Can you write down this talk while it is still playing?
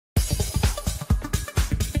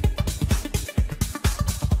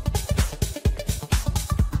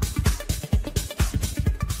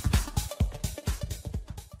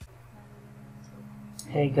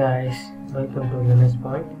Hey guys, welcome to Learner's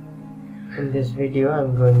Point. In this video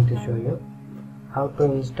I'm going to show you how to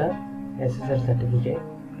install SSL certificate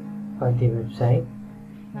for the website.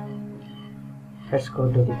 Let's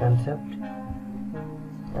go to the concept.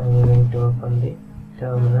 I'm going to open the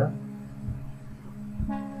terminal.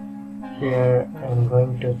 Here I'm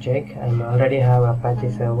going to check. I already have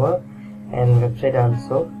Apache server and website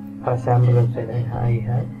also. For sample website I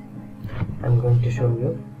have. I'm going to show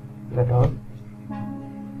you that all.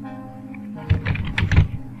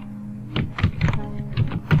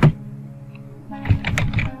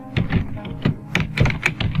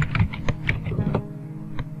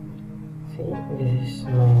 This is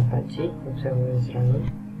my Apache web server is running,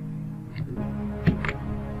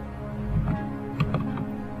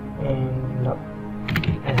 and I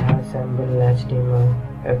have sample HTML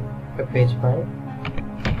a page file.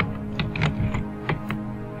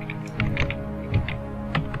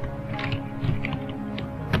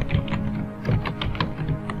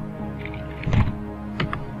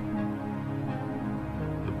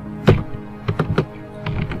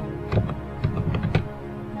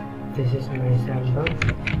 This is my sample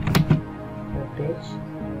page.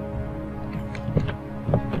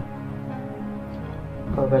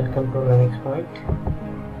 Welcome to Learner's Point.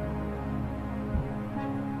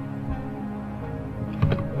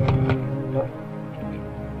 And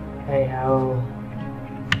I have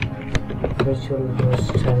virtual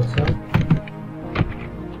host also.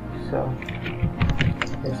 So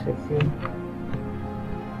let's fix it.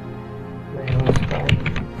 My host file.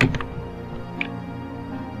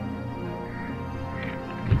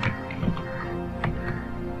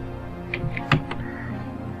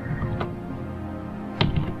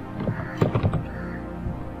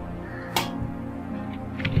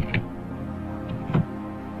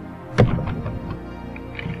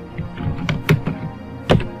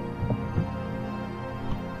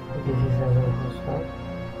 This is our host file.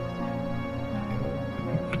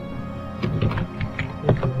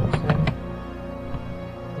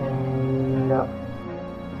 And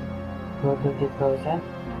go to the browser.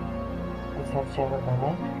 Search our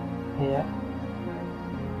domain here.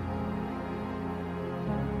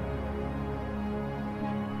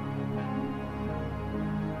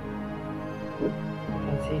 You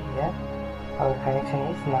can see here our connection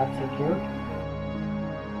is not secure.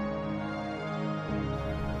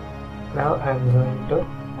 Now I am going to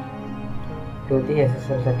do the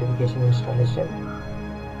SSL certification installation.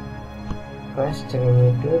 First we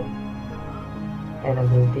need to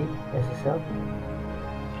enable the SSL.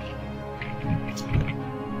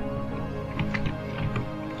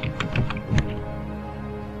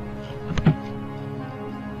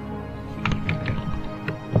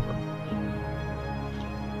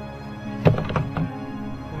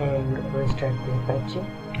 And restart the Apache.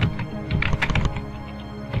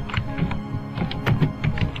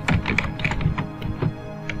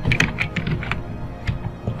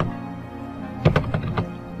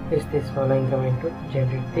 Is this following command to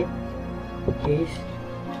generate the keys.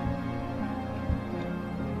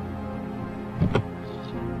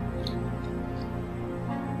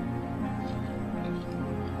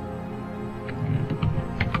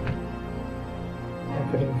 I'm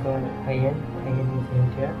putting for IN is in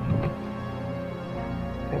here.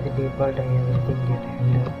 By the default I have everything get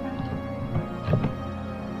handled.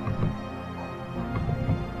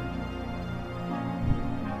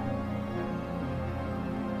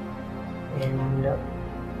 And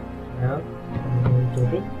now I'm going to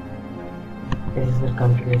the SSL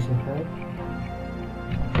configuration file.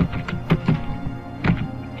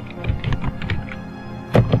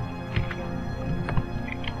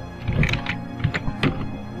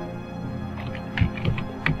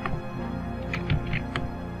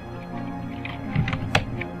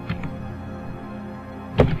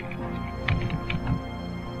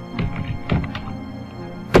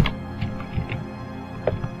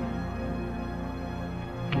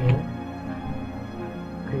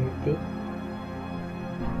 Create the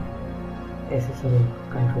SSL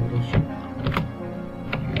configuration.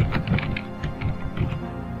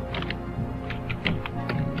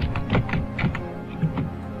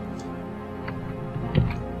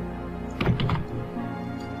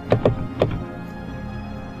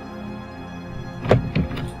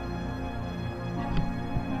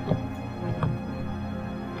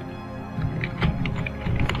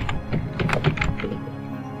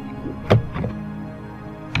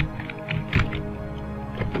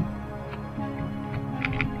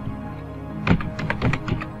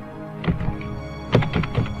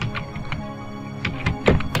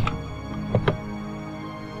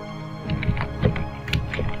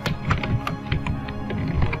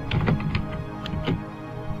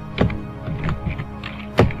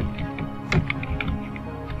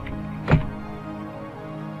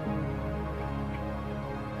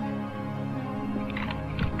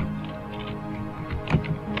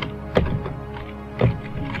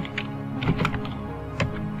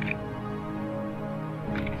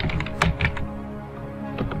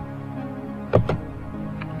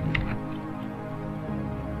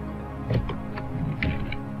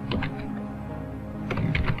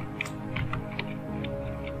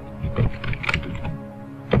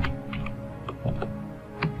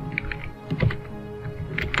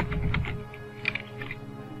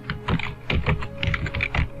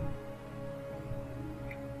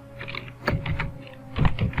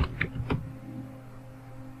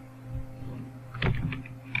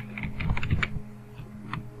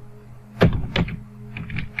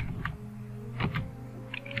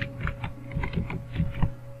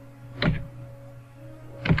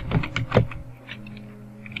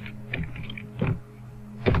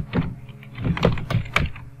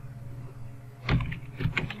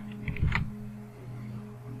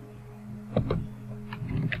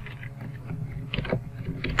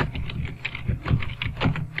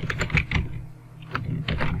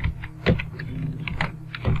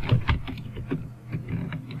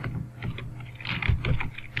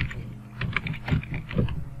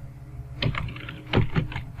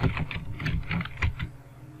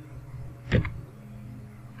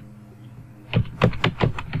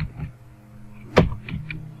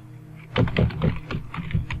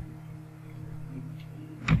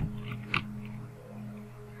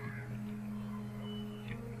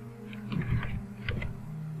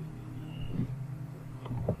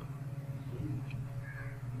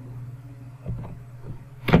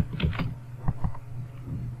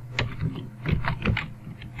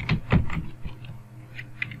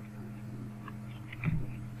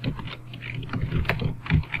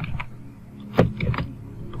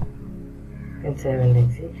 and save and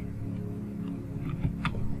exit.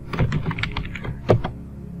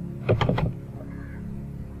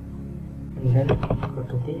 And then go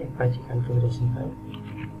to the Apache configuration file.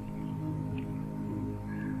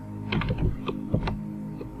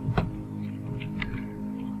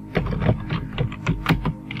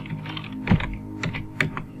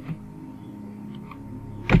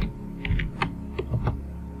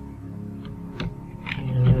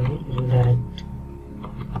 Redirect.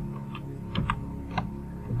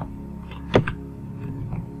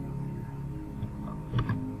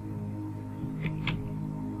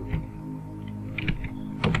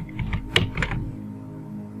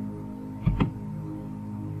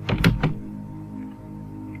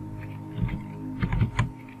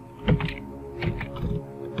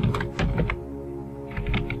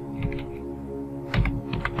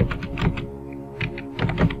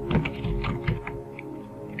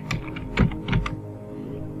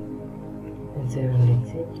 Save and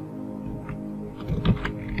exit.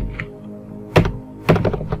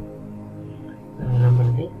 Now remember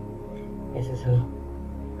the SSL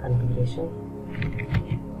configuration.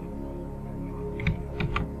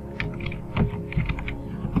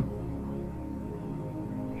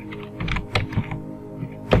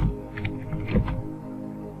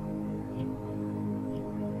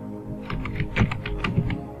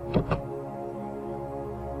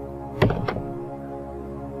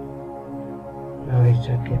 Now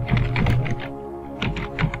restart the Apache server.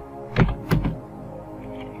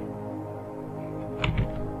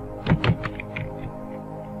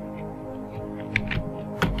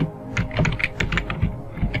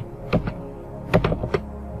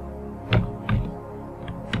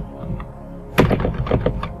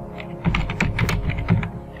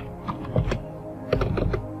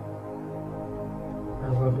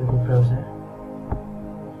 Now go to the browser.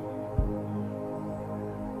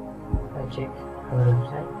 Check our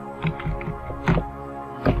website.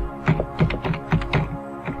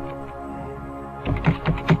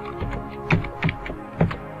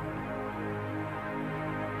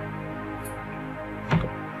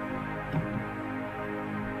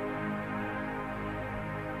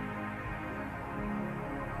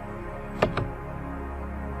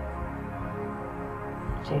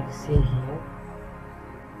 Check C here.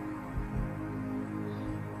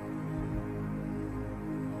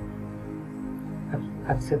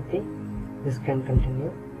 Accept this can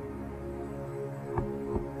continue.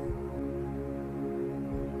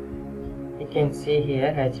 You can see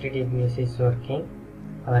here HTTPS is working.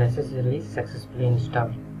 Our SSL is successfully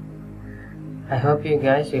installed. I hope you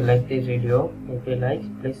guys will like this video. If you like,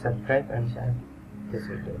 please subscribe and share this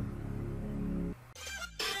video.